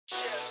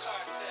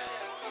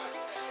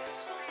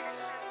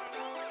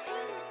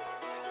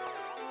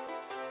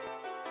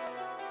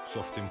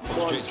Soft in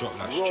pot, straight drop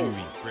like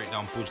Stewie. Break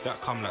down budge that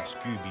come like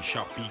Scooby.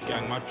 Shout B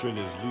gang, my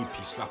drillers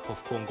loopy. Slap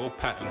off Congo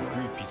pattern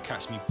groupies.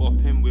 Catch me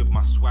bopping with my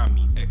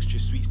swammy. Extra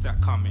sweets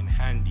that come in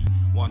handy.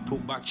 One talk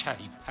about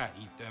chatty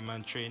patty. Them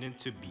man training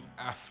to be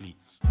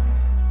athletes.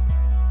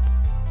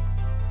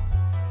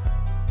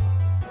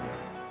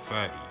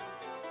 30.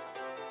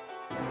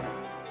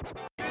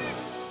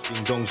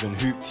 Ding dongs and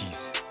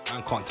hoopties.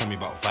 Man can't tell me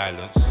about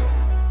violence.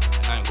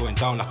 And I ain't going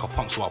down like a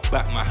punk, so I'll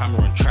back my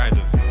hammer and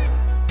trident.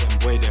 Them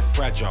boy, they're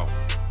fragile.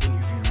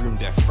 Interview room,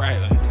 they're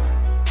frightened.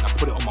 And I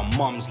put it on my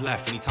mum's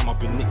life. Anytime I've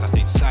been nicked, I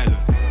stayed silent.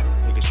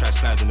 Niggas try to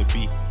slide on the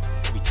beat,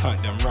 but we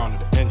turned them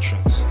round at the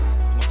entrance.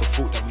 You must have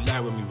thought that we lie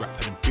when we rap,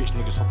 and them bitch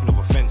niggas hopping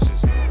over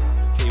fences.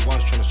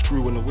 K1's trying to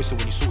screw on the whistle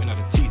when he's sorting out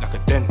the teeth like a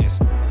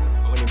dentist.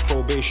 I went in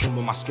probation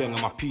with my skeng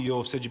and my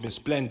PO said you've been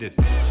splendid.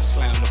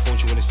 Fly on the phone,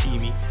 she wanna see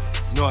me.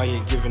 No, I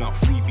ain't giving out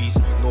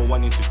freebies. No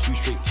 1 into 2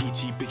 straight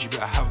TT. Bitch, you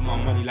better have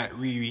my money like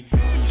Riri.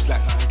 Beefs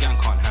like nothing gang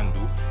can't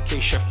handle. K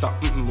chefed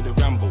up with a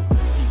Rambo.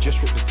 He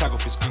just ripped the tag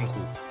off his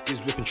ankle.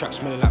 His whipping trap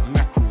smelling like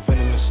mackerel.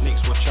 Venomous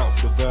snakes, watch out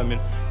for the vermin.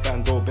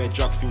 Bando bear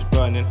drug fumes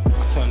burning.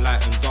 I turn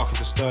light and dark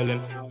into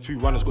sterling. 2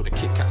 runners got the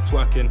Kit Kats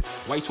twerking.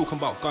 Why you talking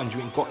about guns?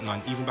 You ain't got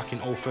none. Even back in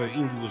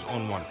 013 we was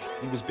on one.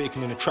 We was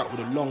baking in the trap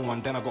with a long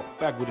one. Then I got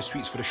bagged with the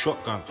sweets for the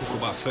shotgun. Talk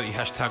about 30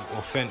 hashtag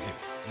authentic.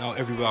 Now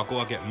everywhere I go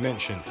I get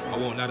mentioned. I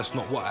won't lie, that's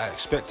not what I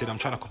expected. I'm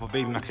trying to cop a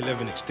baby Mac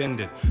 11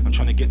 extended. I'm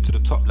trying to get to the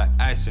top like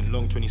icing.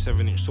 Long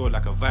 27-inch sword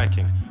like a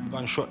Viking.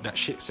 Gunshot, that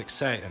shit's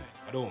exciting.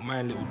 I don't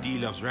mind little D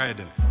loves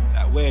riding.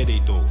 Like where they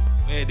though?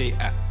 Where they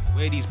at?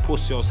 Where these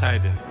pussy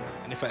hiding?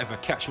 And if I ever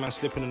catch man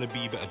slipping on the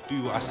B, better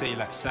do what I say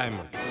like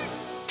Simon.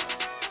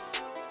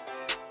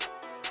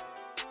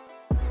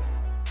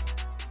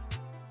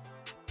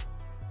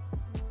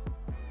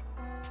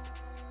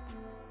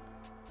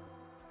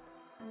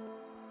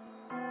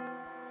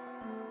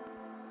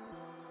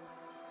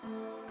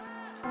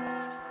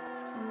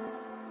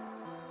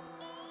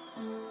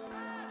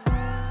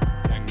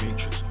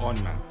 On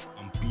man,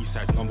 I'm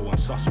B-side's #1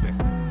 suspect.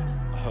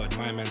 I heard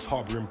my man's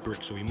harbouring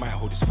bricks, so he might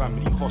hold his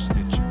family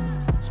hostage.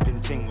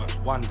 Spin ting works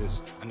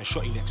wonders, and the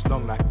shotty next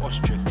long like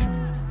ostrich.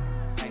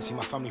 I ain't seen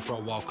my family for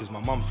a while, cause my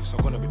mum thinks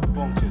I've gone a bit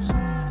bonkers.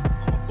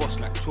 I'm a boss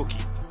like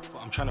Tookie,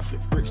 but I'm trying to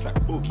flip bricks like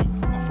Boogie.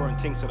 My foreign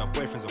ting said her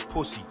boyfriend's a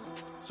pussy,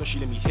 so she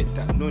let me hit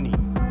that nunny.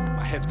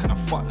 My head's kinda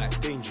fucked like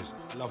dangers.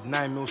 I love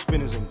 9mm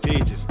spinners and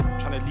gauges. I'm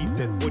trying to leave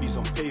dead bodies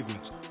on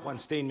pavements. One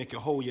stain make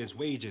your whole year's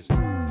wages.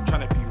 I'm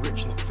trying to be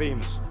rich, not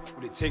famous.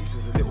 What it takes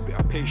is a little bit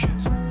of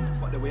patience.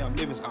 But the way I'm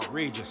living's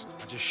outrageous.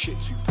 I just shit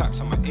 2 packs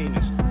on my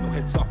anus. No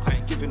heads up, I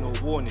ain't giving no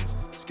warnings.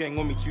 Skeng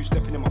on me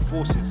 2-stepping in my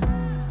forces.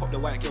 Pop the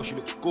white girl, she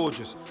looks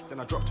gorgeous. Then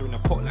I dropped her in a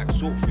pot like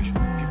swordfish.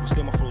 People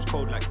say my flow's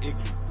cold like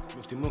igloo.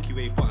 With the Milky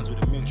Way buttons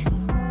with a minstrel.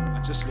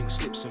 I just link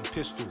slips and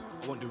pistol.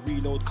 I want the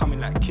reload coming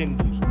like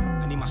Kindles.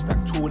 I need my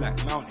stack tall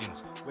like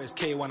mountains. Where's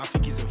K1? I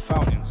think he's in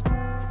fountains.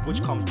 The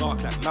butch come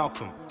dark like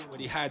Malcolm. Where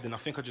they hiding? I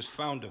think I just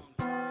found him.